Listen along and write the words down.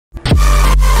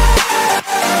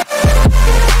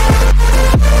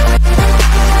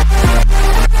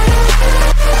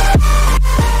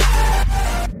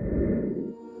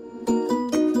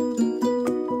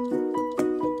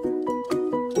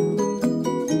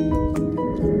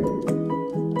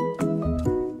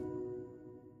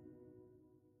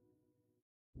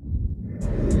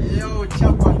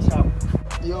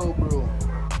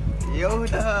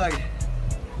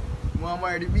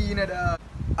know, dog.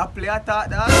 Apple attack,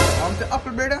 dog. I'm the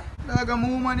apple, brother. Dog, I'm a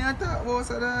woman attack, boss,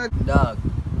 dog. Dog,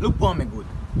 look for me good.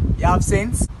 You have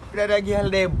sense? Brother, that girl,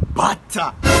 they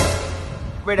butter.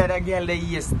 Brother, that girl, they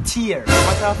is tear.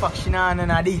 Matter of fact, she not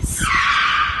none of this.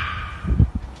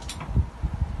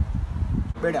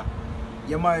 Brother,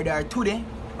 you married her today,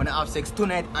 when I have sex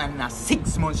tonight, and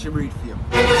 6 months she breed for you.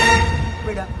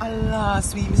 Brother,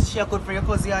 last week, Mr. She could for your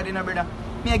cousin, you know, brother.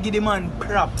 Me I give the man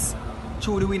props.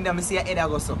 Through the window, me see a head a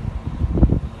go so.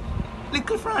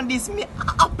 Little from this, me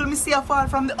apple, me see a fall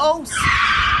from the house.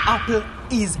 Apple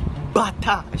is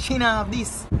butter. She not have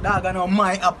this. Dog, I know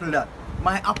my apple that.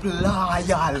 My apple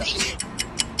loyal.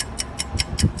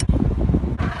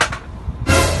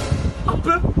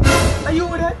 Apple? Are you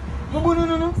with that?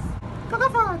 No. Cock a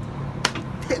fart.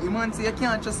 Tell you man, say you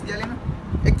can't trust girl, you know.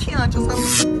 You can't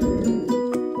trust her.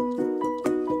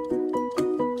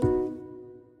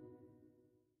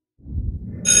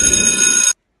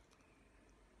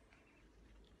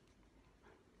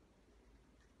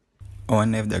 I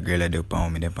wonder if the girl that do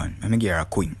pound me the pan. Let me give her a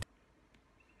quint.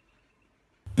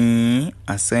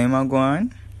 I saw him go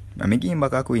on. Let me give him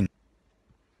back a quint.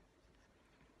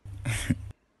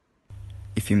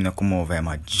 If him not come over, I'm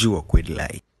a joke with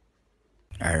light.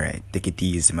 Alright, take it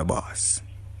easy, my boss.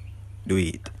 Do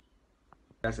it.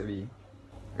 That's a bee.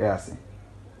 Yes.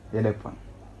 You're the pan.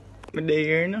 I'm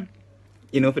there now.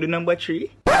 You know for the number 3?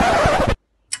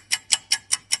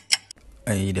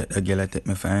 Hey, that girl take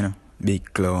me fine.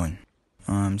 Big clown.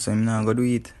 So I'm not gonna do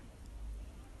it.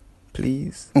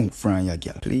 Please. Oh, from your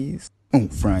girl, please. Oh,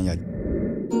 from your.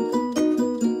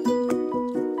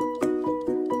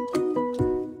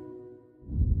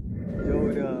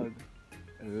 Yo, dog.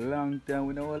 A long time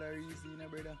we know all our easy,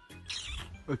 brother.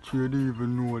 But you don't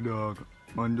even know, dog.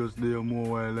 Man just there more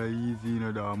while I easy,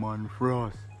 dog, man.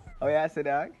 Frost. Oh, yeah, say,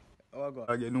 dog? Oh, God.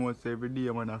 I get no say every day,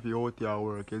 man, I feel out here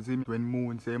work. You see me? When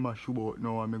moon say my shoe out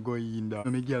now, I'm going in, dog.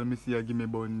 So, my girl, me see her give me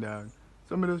bun, dog.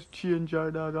 So, I just change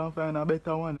her, dog, and find a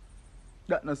better one.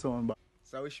 That not sound bad.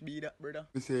 So, which be that, brother?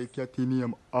 Me say, cat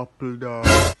name Apple, dog.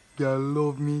 Girl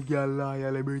love me, girl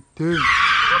loyal, everything.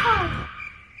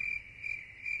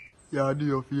 Yeah, do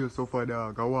you feel so far,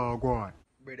 dog? I want to go on.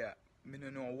 Brother, me no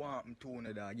know what I'm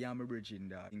doing, dog. Yeah, I'm a bridging,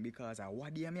 dog. Because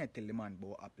what do you mean I tell the man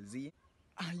about Apple, Z?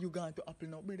 And you gone to Apple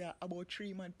now, brother. About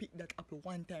 3 man pick that apple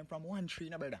one time from 1 tree,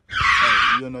 now, brother.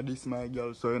 Hey, you know this my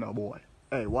girl, so you know, boy.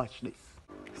 Hey, watch this.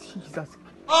 Jesus.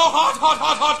 Oh,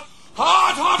 hot.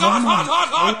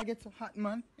 I get so hot,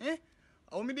 man. Eh?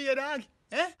 How me do your dog?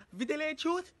 Eh? Videoleap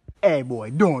shoot? Hey, boy,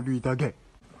 don't do it again.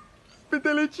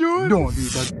 Videoleap shoot? Don't do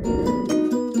it again.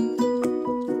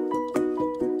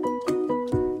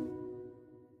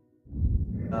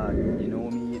 You know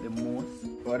what me hate the most?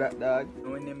 What that, dog?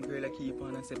 When them girl keep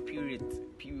on and say period.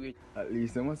 At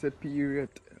least they must say period.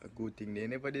 A good thing they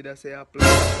never did I say apple.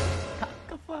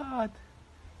 Kakafat.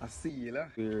 I see you lah.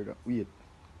 Wait.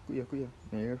 Kuya.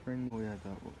 My friend. Oh yeah,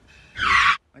 that was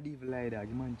shit. I didn't even lie, dog.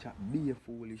 You man chat be a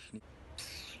foolish.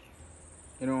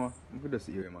 You know, I'm good to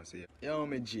see him and say. Yo,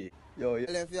 me J. Yo.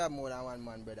 If you have more than one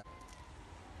man, brother.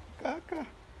 Kaka.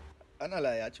 I don't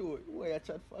lie, I true. Why you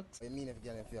chat facts? I mean if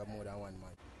you have more than one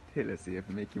man. Tell us if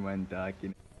make you man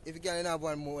talking. If you can't have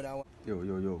one more than one. Yo.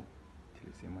 Tell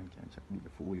us man can't chat be the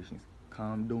foolishness.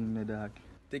 Calm down, the dog.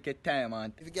 Take your time,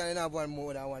 man. If you can't have one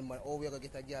more than one man, how we gonna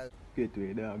get a girl? Get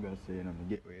where the dog say, you know,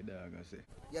 get where the dog say.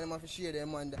 Girl, man, for share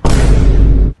them, man.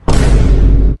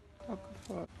 What the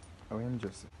fuck? How am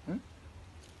just?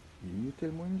 You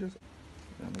tell me I'm just.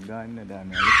 I'm gone in the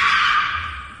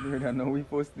brother, now we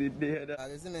posted there.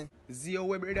 You see me? Zio,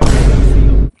 we brother.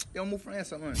 Zio. Yo, move from here,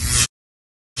 man.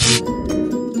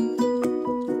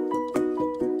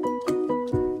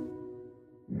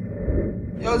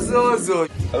 Yo, Zozo.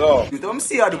 Hello. You don't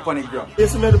see how the panic ground.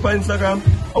 Yes, me do on Instagram.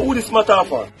 Who this matter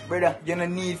for? Brother, you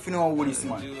don't need to know who this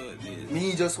man.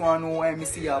 Me just want to know why me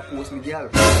see her post me girl.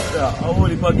 Yeah, how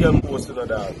would if I get posted on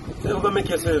that? You're gonna make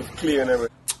yourself clear and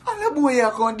everything. And the boy you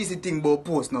can't this thing about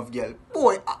post enough girl.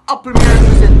 Boy, Apple me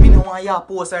represent me no want you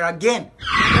post her again.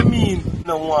 I mean,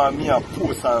 no want me a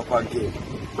post her up again.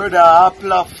 Brother,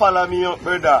 Apple follow me up,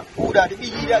 brother. Who that? The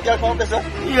big idiot girl from there?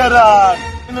 Yeah, dog.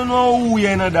 You don't know who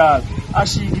you know, dog. And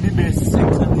she give the best sex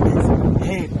and the best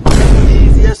head.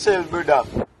 Easy yourself, brother.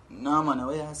 Nah, man,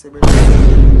 what you say,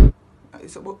 brother?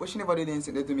 It's about, but she never did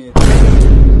anything to me.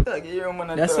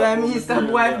 That's why I'm his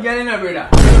wife girl in her, brother.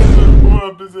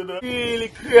 Really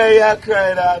cry,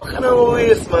 dog. What kind of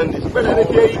waste, man? This brother, they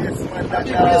pay easy, man. That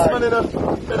big waste, man, enough.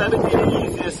 Brother, they pay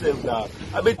easy yourself, dog.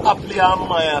 I bet apple and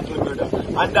my apple, brother.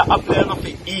 And the apple I have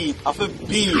to eat, I have to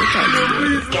beat.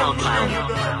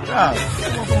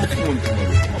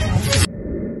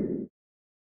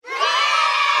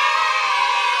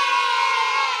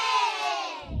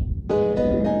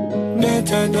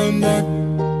 better than that,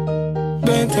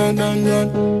 better than that,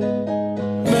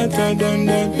 better than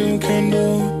that. You can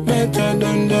do better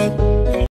than that.